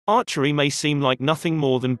Archery may seem like nothing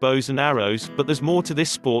more than bows and arrows, but there's more to this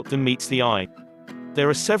sport than meets the eye. There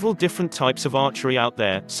are several different types of archery out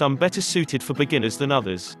there, some better suited for beginners than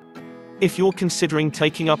others. If you're considering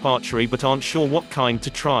taking up archery but aren't sure what kind to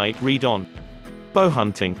try, read on. Bow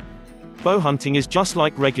hunting. Bow hunting is just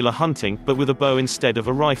like regular hunting, but with a bow instead of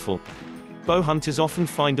a rifle. Bow hunters often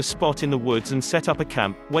find a spot in the woods and set up a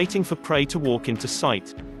camp, waiting for prey to walk into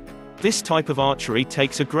sight. This type of archery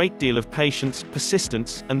takes a great deal of patience,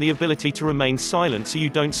 persistence, and the ability to remain silent so you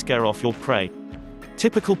don't scare off your prey.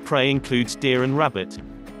 Typical prey includes deer and rabbit.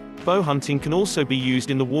 Bow hunting can also be used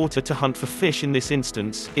in the water to hunt for fish. In this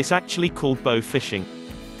instance, it's actually called bow fishing.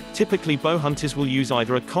 Typically bow hunters will use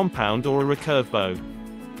either a compound or a recurve bow.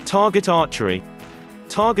 Target archery.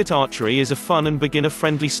 Target archery is a fun and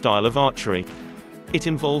beginner-friendly style of archery. It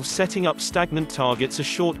involves setting up stagnant targets a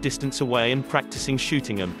short distance away and practicing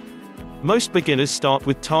shooting them. Most beginners start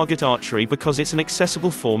with target archery because it's an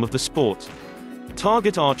accessible form of the sport.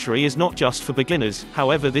 Target archery is not just for beginners,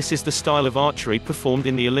 however this is the style of archery performed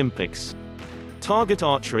in the Olympics. Target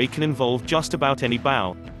archery can involve just about any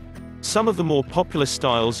bow. Some of the more popular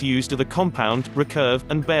styles used are the compound, recurve,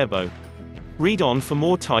 and barebow. Read on for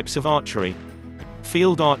more types of archery.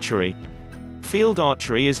 Field archery. Field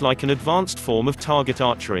archery is like an advanced form of target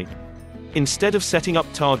archery. Instead of setting up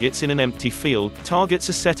targets in an empty field, targets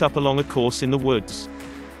are set up along a course in the woods.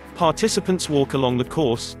 Participants walk along the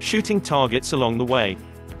course, shooting targets along the way.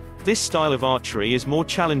 This style of archery is more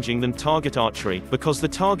challenging than target archery, because the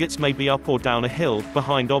targets may be up or down a hill,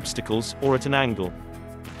 behind obstacles, or at an angle.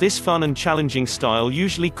 This fun and challenging style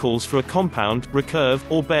usually calls for a compound, recurve,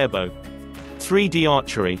 or barebow. 3D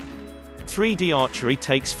archery. 3D archery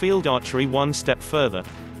takes field archery one step further.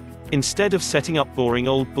 Instead of setting up boring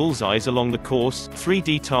old bullseyes along the course,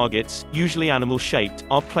 3D targets, usually animal-shaped,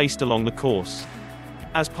 are placed along the course.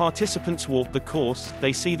 As participants walk the course,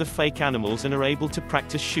 they see the fake animals and are able to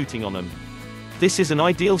practice shooting on them. This is an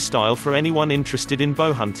ideal style for anyone interested in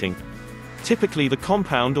bow hunting. Typically the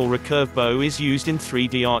compound or recurve bow is used in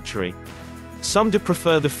 3D archery. Some do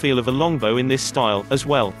prefer the feel of a longbow in this style, as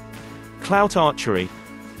well. Clout archery.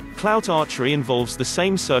 Clout archery involves the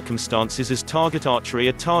same circumstances as target archery.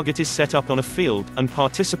 A target is set up on a field, and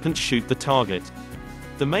participants shoot the target.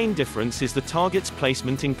 The main difference is the target's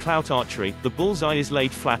placement. In clout archery, the bullseye is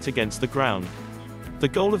laid flat against the ground. The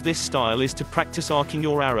goal of this style is to practice arcing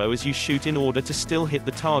your arrow as you shoot in order to still hit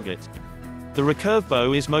the target. The recurve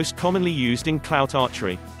bow is most commonly used in clout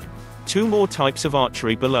archery. Two more types of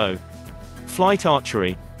archery below. Flight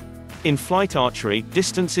archery. In flight archery,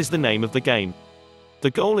 distance is the name of the game. The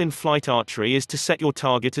goal in flight archery is to set your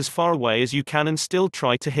target as far away as you can and still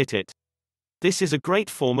try to hit it. This is a great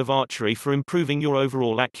form of archery for improving your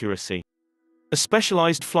overall accuracy. A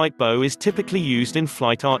specialized flight bow is typically used in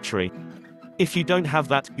flight archery. If you don't have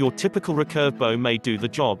that, your typical recurve bow may do the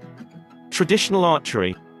job. Traditional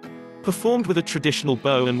archery. Performed with a traditional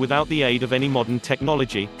bow and without the aid of any modern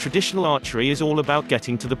technology, traditional archery is all about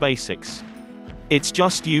getting to the basics. It's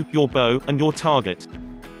just you, your bow, and your target.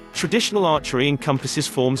 Traditional archery encompasses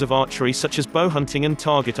forms of archery such as bow hunting and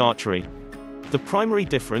target archery. The primary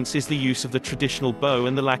difference is the use of the traditional bow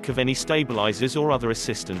and the lack of any stabilizers or other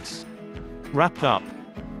assistance. Wrap up.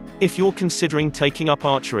 If you're considering taking up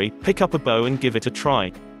archery, pick up a bow and give it a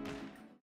try.